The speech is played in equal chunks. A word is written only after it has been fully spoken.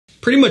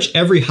Pretty much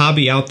every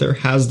hobby out there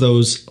has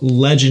those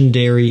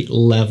legendary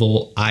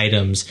level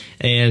items.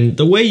 And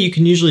the way you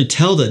can usually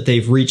tell that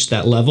they've reached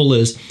that level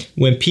is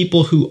when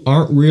people who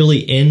aren't really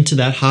into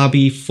that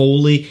hobby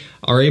fully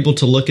are able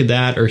to look at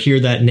that or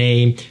hear that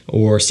name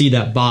or see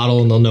that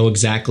bottle, and they'll know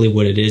exactly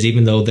what it is,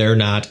 even though they're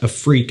not a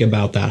freak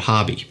about that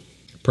hobby.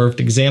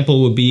 Perfect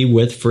example would be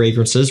with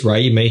fragrances,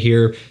 right? You may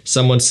hear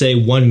someone say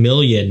 1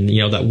 million,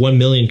 that 1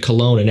 million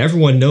cologne, and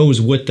everyone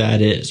knows what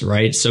that is,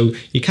 right? So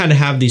you kind of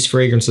have these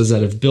fragrances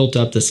that have built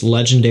up this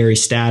legendary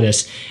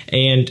status.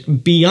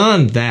 And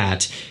beyond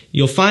that,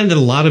 you'll find that a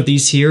lot of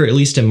these here, at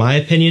least in my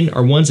opinion,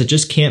 are ones that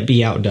just can't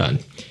be outdone.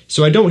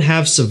 So I don't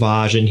have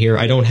Sauvage in here.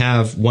 I don't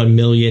have 1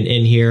 million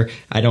in here.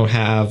 I don't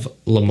have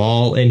Le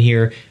Male in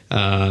here.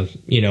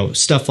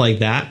 Stuff like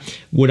that.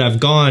 What I've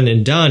gone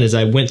and done is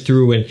I went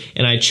through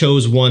and I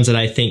chose ones that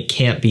I think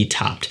can't be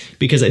topped,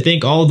 because I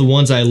think all the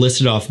ones I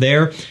listed off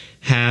there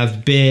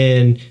have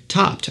been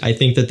topped. I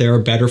think that there are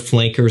better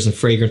flankers and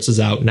fragrances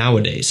out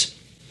nowadays.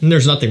 And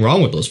there's nothing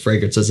wrong with those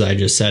fragrances I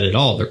just said at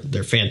all.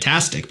 They're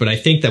fantastic. But I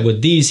think that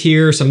with these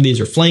here, some of these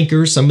are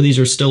flankers, some of these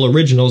are still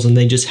originals, and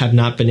they just have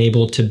not been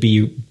able to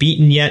be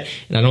beaten yet,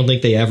 and I don't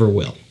think they ever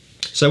will.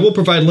 So I will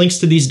provide links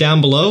to these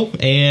down below,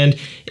 and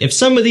if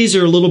some of these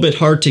are a little bit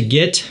hard to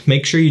get,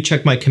 make sure you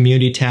check my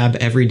community tab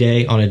every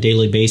day on a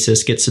daily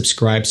basis. Get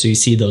subscribed so you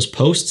see those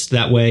posts.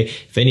 That way,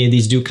 if any of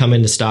these do come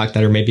into stock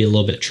that are maybe a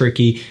little bit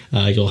tricky,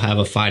 you'll have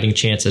a fighting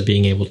chance of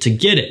being able to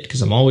get it,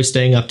 because I'm always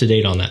staying up to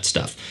date on that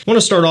stuff. I want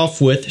to start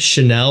off with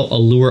Chanel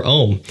Allure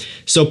Homme.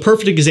 So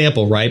perfect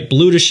example, right?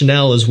 Bleu de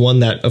Chanel is one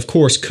that, of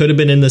course, could have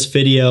been in this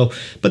video,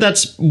 but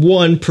that's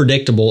one,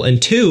 predictable,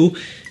 and two,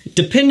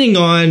 depending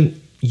on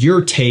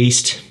your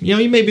taste, you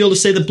may be able to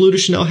say that Bleu de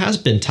Chanel has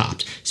been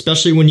topped,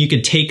 especially when you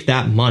could take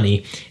that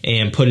money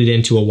and put it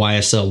into a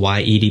YSL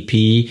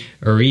EDP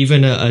or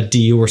even a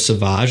Dior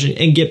Sauvage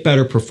and get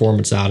better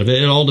performance out of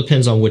it. It all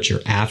depends on what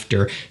you're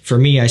after. For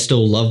me, I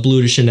still love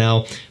Bleu de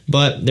Chanel,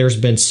 but there's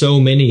been so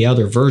many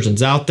other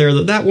versions out there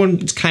that one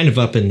is kind of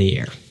up in the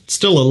air. It's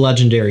still a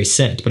legendary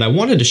scent, but I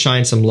wanted to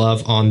shine some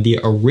love on the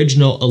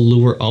original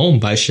Allure Homme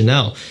by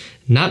Chanel.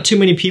 Not too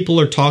many people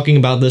are talking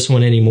about this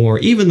one anymore,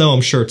 even though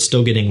I'm sure it's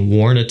still getting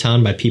worn a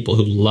ton by people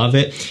who love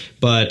it.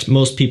 But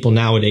most people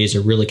nowadays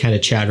are really kind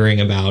of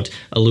chattering about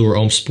Allure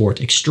Homme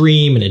Sport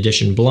Extreme and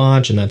Edition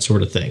Blanche and that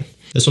sort of thing.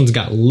 This one's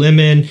got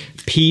lemon,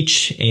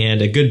 peach,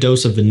 and a good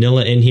dose of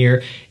vanilla in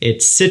here.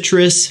 It's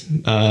citrus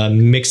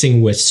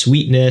mixing with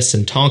sweetness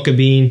and tonka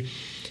bean.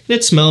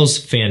 It smells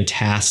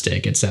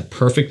fantastic. It's that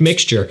perfect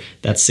mixture,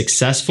 that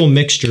successful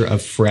mixture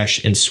of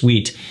fresh and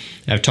sweet.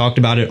 I've talked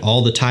about it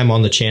all the time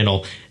on the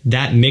channel.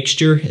 That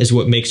mixture is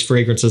what makes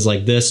fragrances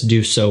like this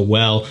do so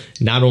well,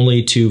 not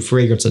only to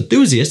fragrance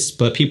enthusiasts,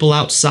 but people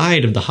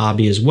outside of the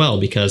hobby as well,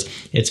 because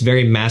it's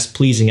very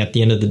mass-pleasing at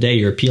the end of the day.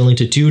 You're appealing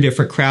to two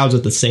different crowds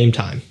at the same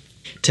time.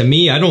 To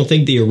me, I don't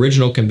think the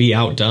original can be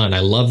outdone.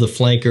 I love the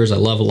flankers. I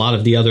love a lot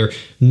of the other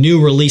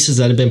new releases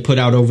that have been put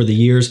out over the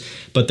years,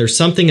 but there's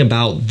something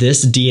about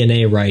this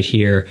DNA right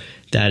here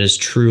that is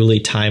truly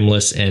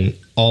timeless and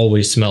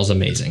always smells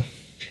amazing.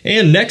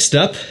 And next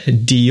up,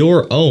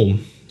 Dior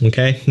Homme.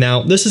 Okay,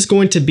 now this is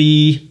going to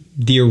be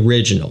the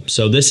original.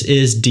 So this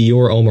is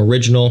Dior Homme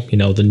Original,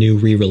 the new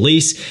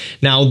re-release.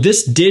 Now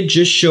this did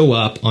just show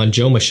up on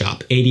Joma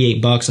Shop, 88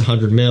 bucks,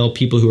 100 mil.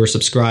 People who are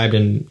subscribed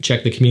and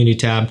check the community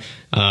tab,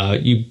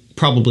 you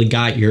probably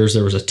got yours.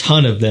 There was a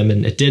ton of them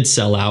and it did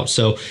sell out.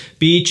 So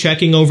be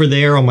checking over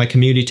there on my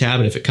community tab,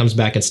 and if it comes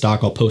back in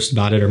stock, I'll post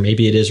about it, or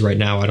maybe it is right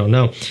now, I don't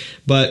know.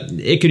 But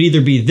it could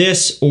either be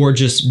this or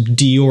just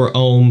Dior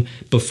Homme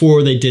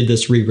before they did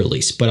this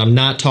re-release. But I'm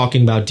not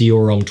talking about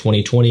Dior Homme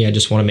 2020. I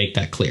just want to make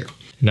that clear.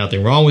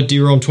 Nothing wrong with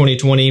Dior Homme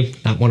 2020.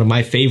 Not one of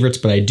my favorites,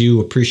 but I do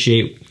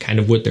appreciate kind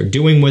of what they're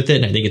doing with it,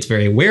 and I think it's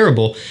very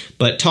wearable.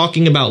 But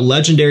talking about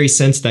legendary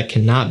scents that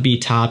cannot be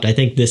topped, I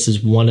think this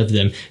is one of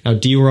them. Now,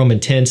 Dior Homme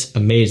Intense,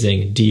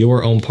 amazing.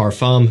 Dior Homme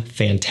Parfum,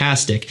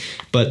 fantastic.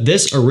 But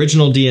this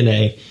original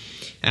DNA,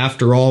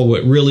 after all,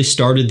 what really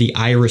started the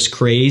iris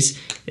craze,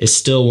 is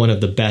still one of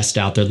the best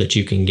out there that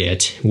you can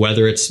get.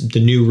 Whether it's the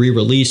new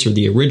re-release or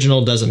the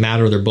original, doesn't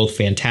matter. They're both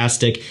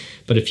fantastic.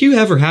 But if you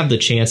ever have the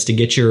chance to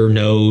get your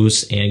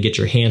nose and get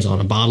your hands on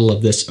a bottle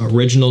of this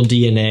original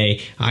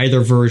DNA,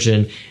 either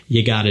version,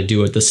 you got to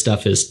do it. This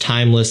stuff is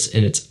timeless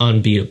and it's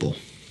unbeatable.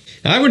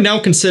 Now, I would now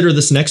consider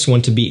this next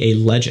one to be a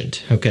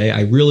legend, okay?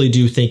 I really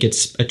do think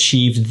it's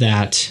achieved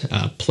that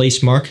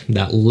place mark,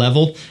 that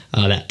level,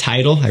 that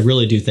title. I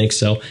really do think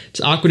so.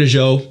 It's Acqua di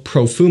Gio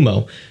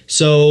Profumo.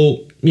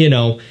 So,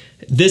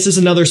 this is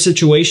another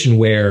situation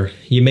where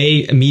you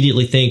may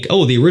immediately think,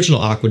 oh, the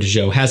original Acqua di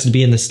Gio has to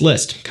be in this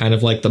list, kind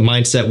of like the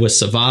mindset with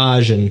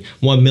Sauvage and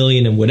 1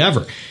 million and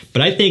whatever.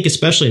 But I think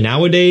especially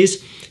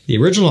nowadays, the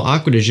original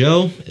Acqua di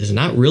Gio is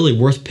not really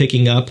worth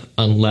picking up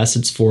unless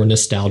it's for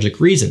nostalgic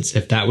reasons.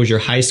 If that was your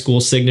high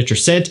school signature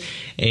scent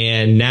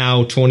and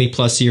now 20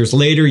 plus years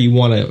later you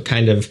want to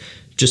kind of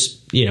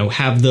just, you know,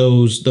 have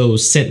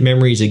those scent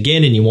memories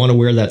again and you want to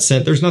wear that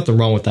scent, there's nothing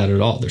wrong with that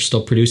at all. They're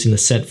still producing the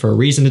scent for a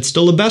reason. It's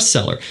still a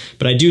bestseller.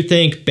 But I do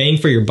think bang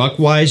for your buck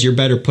wise, you're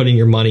better putting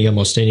your money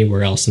almost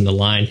anywhere else in the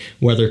line,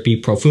 whether it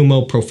be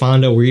Profumo,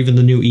 Profondo, or even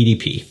the new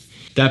EDP.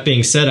 That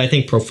being said, I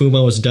think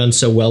Profumo has done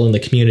so well in the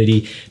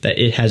community that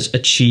it has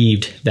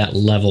achieved that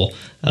level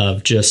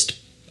of just,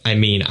 I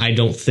mean, I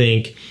don't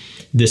think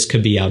this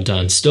could be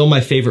outdone. Still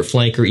my favorite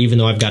flanker, even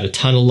though I've got a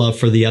ton of love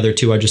for the other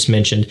two I just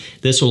mentioned.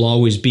 This will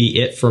always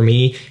be it for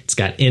me. It's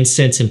got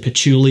incense and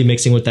patchouli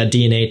mixing with that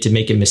DNA to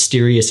make it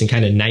mysterious and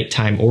kind of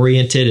nighttime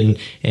oriented,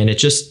 and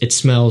it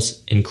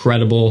smells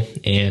incredible,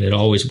 and it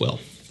always will.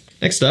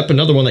 Next up,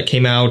 another one that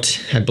came out,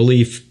 I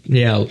believe,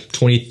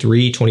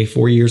 23,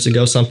 24 years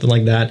ago, something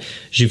like that.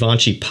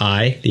 Givenchy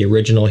Pie, the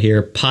original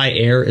here. Pie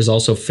Air is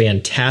also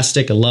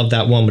fantastic. I love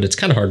that one, but it's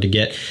kind of hard to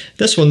get.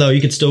 This one, though,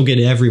 you can still get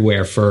it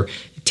everywhere for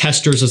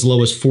testers as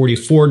low as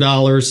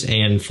 $44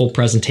 and full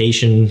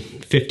presentation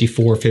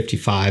 $54,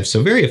 $55.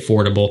 So very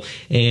affordable.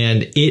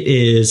 And it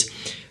is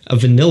a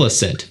vanilla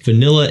scent,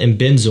 vanilla and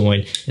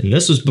benzoin. And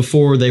this was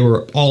before they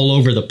were all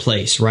over the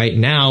place, right?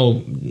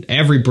 Now,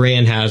 every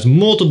brand has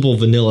multiple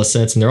vanilla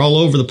scents and they're all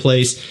over the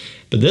place.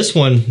 But this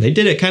one, they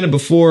did it kind of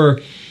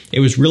before it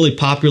was really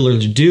popular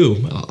to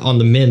do on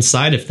the men's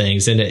side of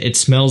things. And it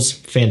smells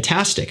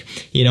fantastic.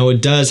 You know,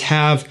 it does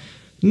have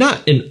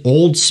not an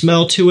old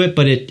smell to it,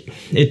 but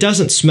it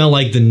doesn't smell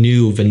like the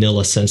new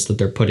vanilla scents that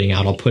they're putting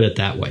out. I'll put it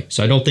that way.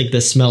 So I don't think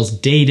this smells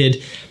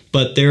dated,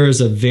 but there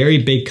is a very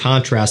big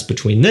contrast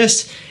between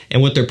this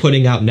and what they're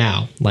putting out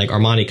now, like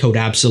Armani Code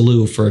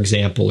Absolute, for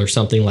example, or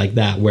something like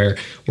that, where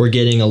we're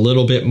getting a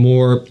little bit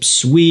more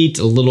sweet,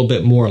 a little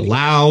bit more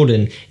loud,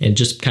 and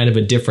just kind of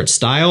a different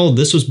style.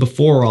 This was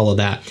before all of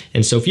that.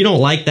 And so if you don't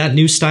like that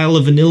new style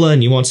of vanilla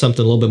and you want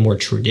something a little bit more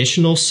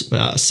traditional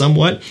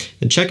somewhat,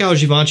 then check out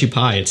Givenchy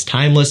Pie. It's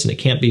timeless and it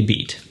can't be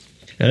beat.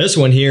 Now this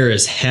one here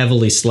is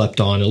heavily slept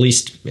on, at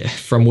least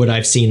from what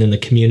I've seen in the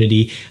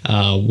community.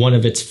 One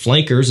of its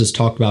flankers is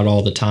talked about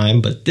all the time,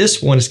 but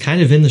this one is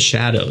kind of in the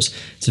shadows.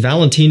 It's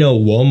Valentino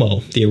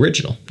Uomo, the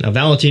original. Now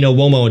Valentino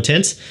Uomo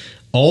Intense,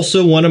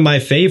 also one of my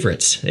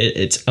favorites.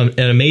 It's an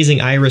amazing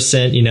iris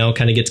scent, you know,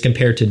 kind of gets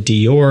compared to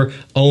Dior,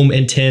 Homme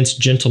Intense,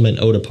 Gentleman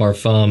Eau de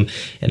Parfum,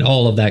 and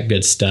all of that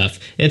good stuff.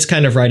 And it's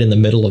kind of right in the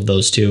middle of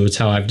those two. It's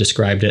how I've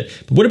described it.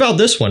 But what about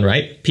this one,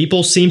 right?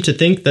 People seem to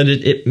think that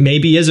it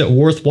maybe isn't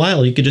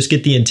worthwhile. You could just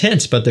get the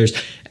Intense, but there's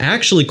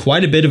actually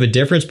quite a bit of a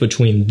difference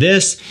between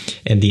this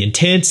and the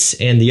Intense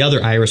and the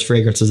other iris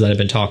fragrances that I've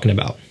been talking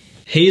about.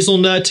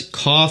 Hazelnut,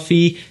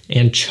 coffee,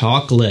 and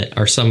chocolate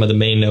are some of the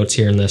main notes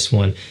here in this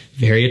one.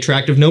 Very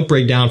attractive note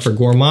breakdown for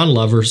gourmand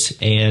lovers,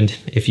 and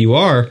if you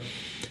are,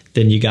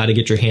 then you got to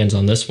get your hands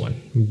on this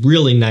one.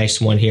 Really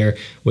nice one here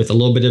with a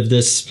little bit of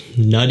this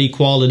nutty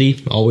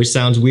quality. Always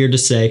sounds weird to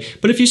say,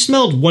 but if you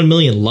smelled 1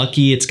 Million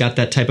Lucky, it's got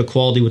that type of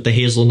quality with the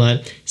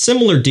hazelnut.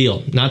 Similar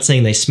deal. Not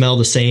saying they smell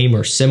the same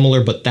or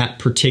similar, but that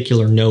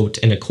particular note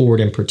and accord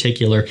in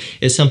particular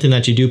is something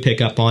that you do pick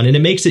up on, and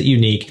it makes it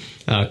unique.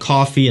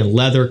 Coffee and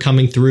leather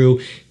coming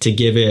through to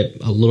give it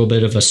a little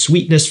bit of a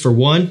sweetness for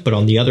one, but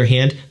on the other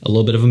hand, a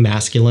little bit of a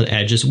masculine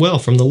edge as well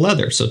from the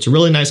leather. So it's a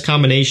really nice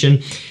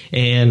combination.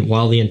 And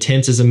while the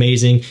Intense is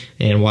amazing,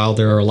 and while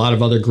there are a lot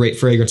of other great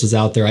fragrances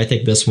out there, I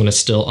think this one is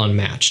still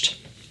unmatched.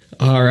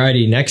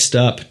 Alrighty, next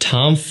up,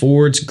 Tom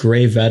Ford's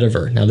Grey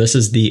Vetiver. Now this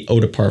is the Eau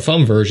de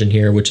Parfum version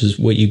here, which is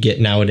what you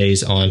get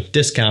nowadays on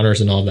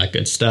discounters and all that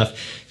good stuff.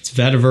 It's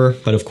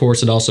vetiver, but of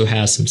course it also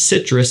has some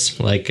citrus,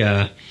 like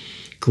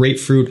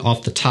grapefruit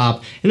off the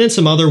top, and then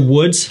some other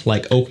woods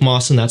like oak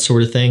moss and that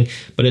sort of thing,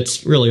 but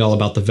it's really all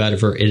about the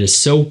vetiver. It is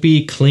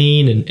soapy,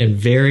 clean, and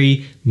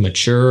very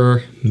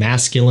mature,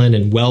 masculine,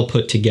 and well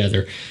put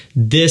together.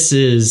 This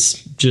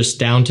is just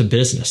down to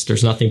business.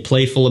 There's nothing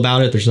playful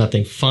about it. There's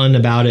nothing fun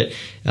about it.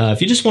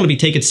 If you just want to be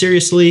taken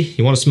seriously,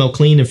 you want to smell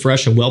clean and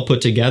fresh and well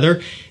put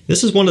together,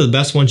 this is one of the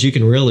best ones you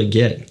can really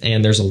get.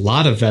 And there's a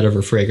lot of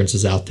vetiver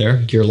fragrances out there.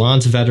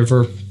 Guerlain's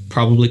vetiver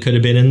probably could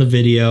have been in the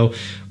video.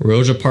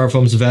 Roge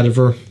Parfum's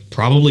vetiver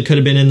probably could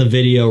have been in the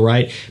video,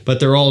 right? But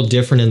they're all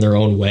different in their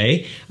own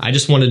way. I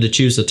just wanted to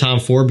choose the Tom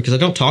Ford because I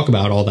don't talk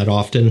about it all that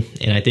often,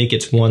 and I think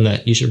it's one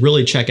that you should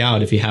really check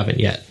out if you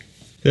haven't yet.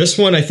 This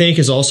one, I think,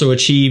 has also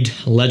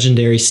achieved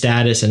legendary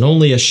status in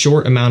only a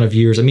short amount of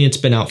years. I mean, it's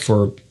been out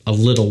for a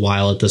little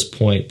while at this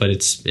point, but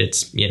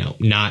it's you know,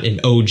 not an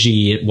OG.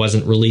 It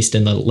wasn't released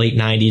in the late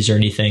 90s or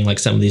anything like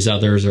some of these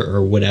others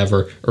or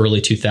whatever, early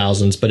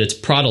 2000s, but it's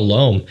Prada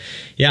L'Homme.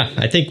 Yeah,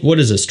 I think, what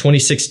is this,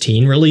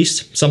 2016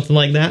 release? Something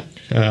like that.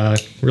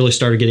 Really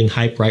started getting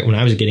hype right when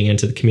I was getting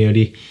into the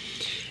community.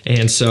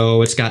 And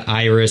so it's got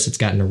iris, it's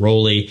got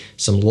neroli,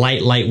 some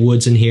light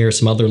woods in here,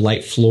 some other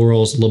light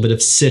florals, a little bit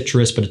of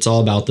citrus, but it's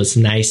all about this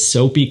nice,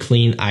 soapy,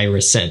 clean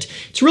iris scent.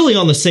 It's really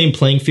on the same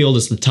playing field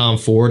as the Tom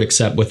Ford,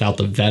 except without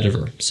the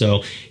vetiver.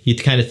 So you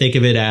kind of think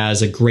of it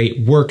as a great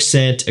work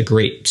scent, a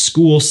great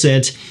school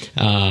scent,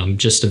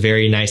 just a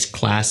very nice,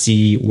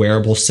 classy,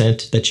 wearable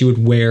scent that you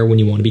would wear when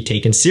you want to be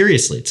taken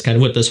seriously. It's kind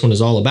of what this one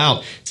is all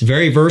about. It's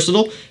very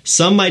versatile.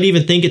 Some might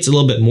even think it's a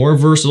little bit more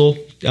versatile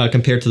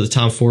compared to the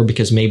Tom Ford,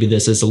 because maybe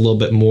this is a little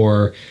bit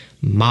more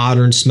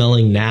modern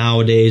smelling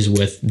nowadays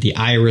with the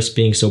iris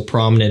being so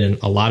prominent in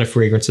a lot of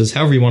fragrances,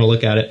 however you want to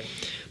look at it.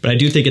 But I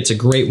do think it's a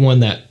great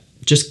one that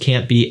just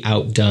can't be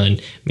outdone.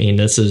 I mean,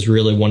 this is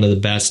really one of the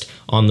best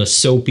on the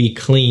soapy,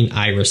 clean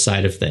iris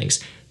side of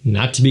things.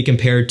 Not to be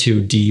compared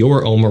to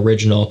Dior Homme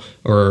Original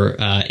or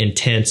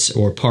Intense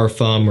or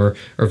Parfum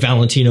or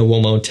Valentino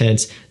Uomo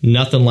Intense.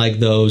 Nothing like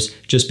those.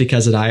 Just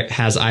because it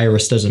has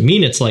iris doesn't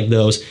mean it's like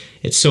those.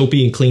 It's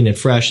soapy and clean and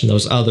fresh, and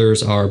those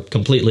others are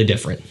completely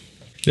different.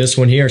 This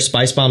one here,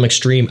 Spice Bomb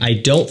Extreme, I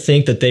don't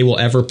think that they will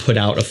ever put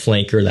out a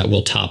flanker that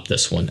will top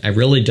this one. I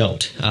really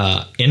don't.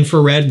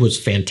 Infrared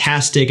was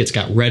fantastic. It's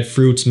got red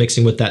fruits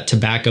mixing with that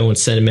tobacco and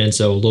cinnamon,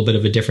 so a little bit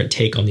of a different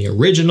take on the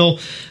original,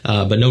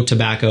 but no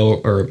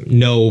tobacco, or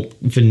no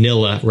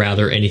vanilla,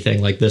 rather,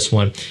 anything like this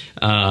one.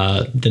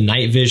 The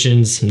Night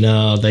Visions,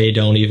 no, they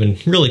don't even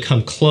really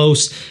come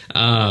close.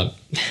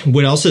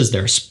 What else is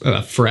there?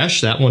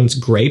 Fresh, that one's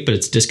great, but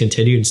it's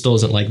discontinued and still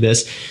isn't like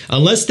this.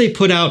 Unless they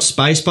put out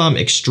Spice Bomb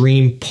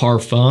Extreme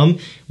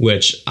Parfum,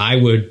 which I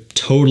would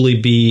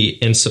totally be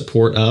in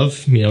support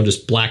of. You know,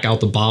 just black out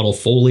the bottle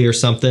fully or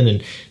something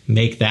and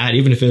make that,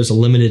 even if it was a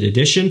limited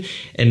edition,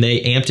 and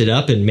they amped it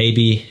up and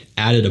maybe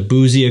added a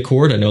boozy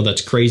accord. I know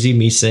that's crazy,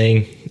 me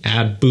saying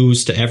add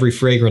booze to every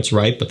fragrance,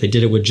 right? But they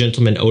did it with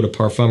Gentleman Eau de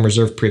Parfum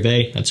Reserve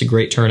Privé. That's a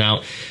great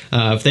turnout.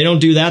 If they don't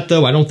do that,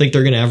 though, I don't think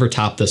they're going to ever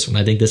top this one.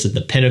 I think this is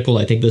the pinnacle.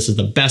 I think this is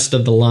the best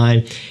of the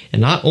line.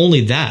 And not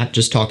only that,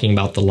 just talking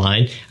about the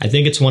line, I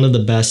think it's one of the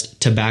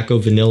best tobacco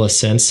vanilla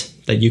scents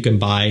that you can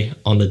buy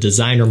on the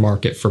designer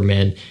market for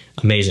men.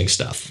 Amazing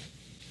stuff.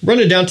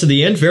 Running down to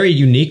the end, very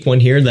unique one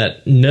here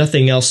that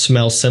nothing else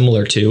smells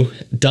similar to,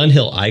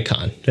 Dunhill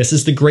Icon. This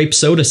is the grape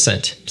soda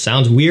scent.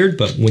 Sounds weird,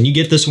 but when you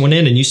get this one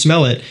in and you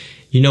smell it,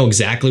 you know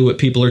exactly what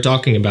people are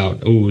talking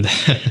about. Ooh,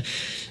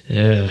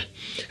 yeah.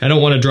 I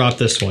don't want to drop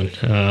this one.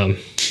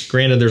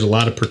 Granted, there's a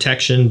lot of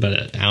protection,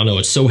 but I don't know.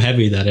 It's so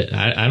heavy that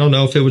I don't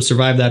know if it would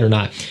survive that or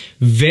not.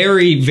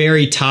 Very,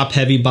 very top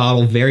heavy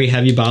bottle, very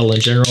heavy bottle in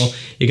general.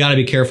 You got to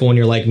be careful when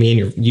you're like me and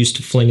you're used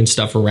to flinging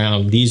stuff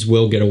around. These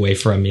will get away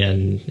from you,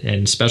 and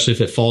especially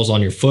if it falls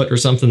on your foot or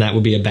something, that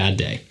would be a bad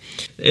day.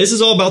 This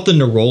is all about the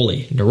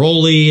neroli.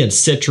 Neroli and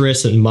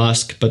citrus and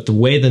musk, but the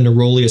way the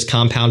neroli is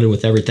compounded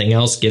with everything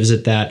else gives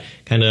it that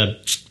kind of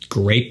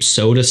grape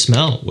soda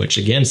smell, which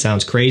again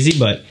sounds crazy,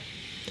 but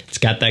it's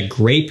got that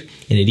grape,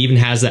 and it even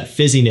has that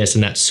fizziness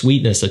and that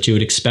sweetness that you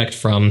would expect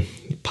from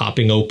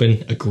popping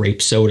open a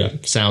grape soda.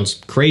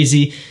 Sounds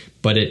crazy,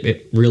 but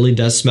it really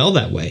does smell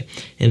that way.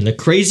 And the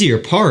crazier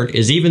part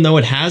is, even though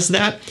it has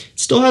that, it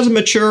still has a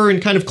mature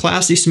and kind of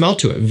classy smell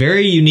to it.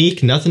 Very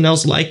unique, nothing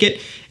else like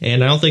it,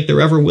 and I don't think there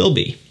ever will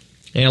be.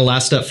 And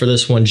last up for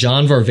this one,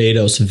 John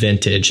Varvatos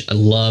Vintage. I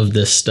love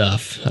this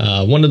stuff.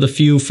 One of the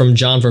few from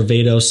John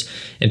Varvatos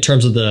in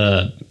terms of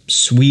the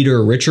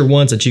sweeter, richer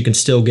ones that you can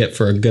still get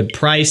for a good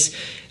price.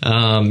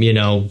 You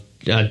know,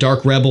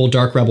 Dark Rebel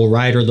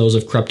Rider, those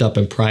have crept up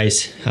in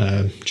price.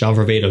 John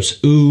Varvatos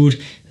Oud,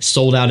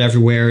 sold out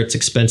everywhere. It's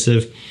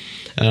expensive.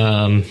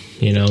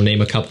 You know,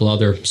 name a couple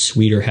other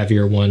sweeter,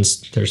 heavier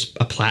ones. There's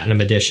a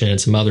platinum edition and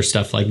some other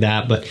stuff like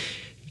that, but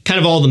kind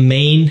of all the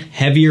main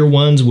heavier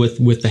ones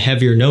with the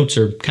heavier notes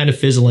are kind of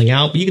fizzling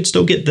out, but you can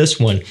still get this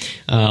one.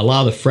 A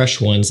lot of the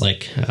fresh ones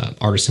like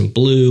Artisan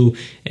Blue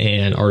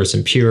and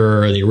Artisan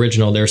Pure, the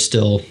original, they're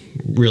still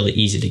really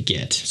easy to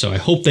get. So I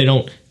hope they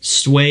don't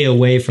sway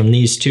away from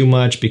these too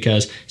much,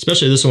 because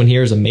especially this one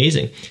here is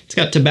amazing. It's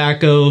got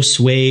tobacco,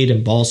 suede,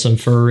 and balsam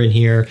fir in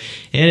here,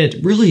 and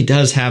it really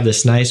does have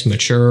this nice,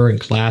 mature, and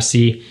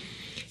classy,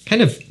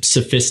 kind of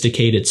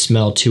sophisticated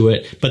smell to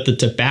it, but the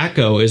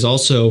tobacco is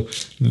also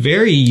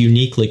very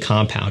uniquely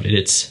compounded.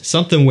 It's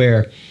something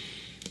where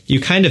you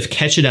kind of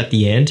catch it at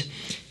the end,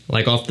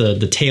 like off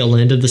the tail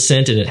end of the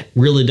scent, and it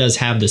really does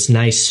have this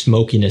nice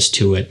smokiness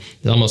to it.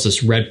 It's almost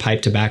this red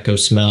pipe tobacco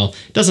smell.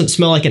 It doesn't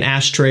smell like an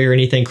ashtray or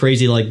anything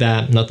crazy like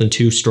that, nothing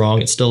too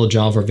strong. It's still a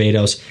John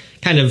Varvatos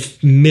kind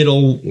of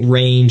middle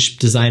range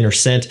designer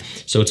scent,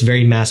 so it's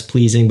very mass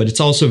pleasing, but it's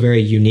also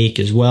very unique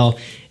as well.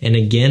 And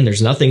again,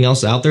 there's nothing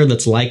else out there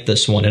that's like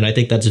this one, and I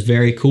think that's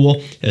very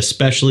cool,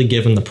 especially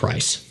given the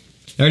price.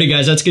 Alrighty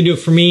guys, that's gonna do it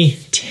for me.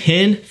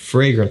 10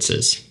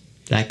 fragrances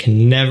that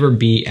can never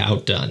be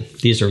outdone.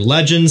 These are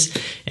legends,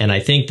 and I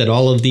think that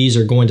all of these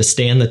are going to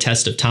stand the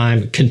test of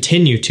time,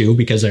 continue to,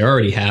 because they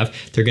already have.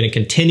 They're going to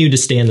continue to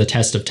stand the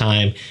test of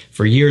time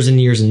for years and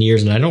years and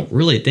years, and I don't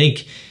really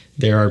think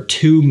there are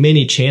too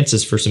many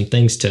chances for some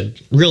things to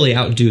really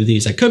outdo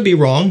these. I could be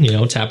wrong, you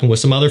know, it's happened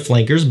with some other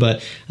flankers, but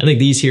I think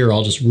these here are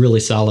all just really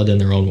solid in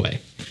their own way.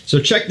 So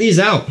check these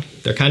out.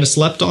 They're kind of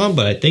slept on,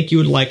 but I think you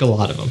would like a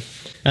lot of them.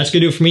 That's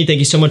going to do it for me. Thank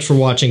you so much for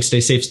watching. Stay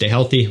safe, stay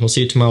healthy. We'll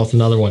see you tomorrow with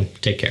another one.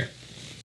 Take care.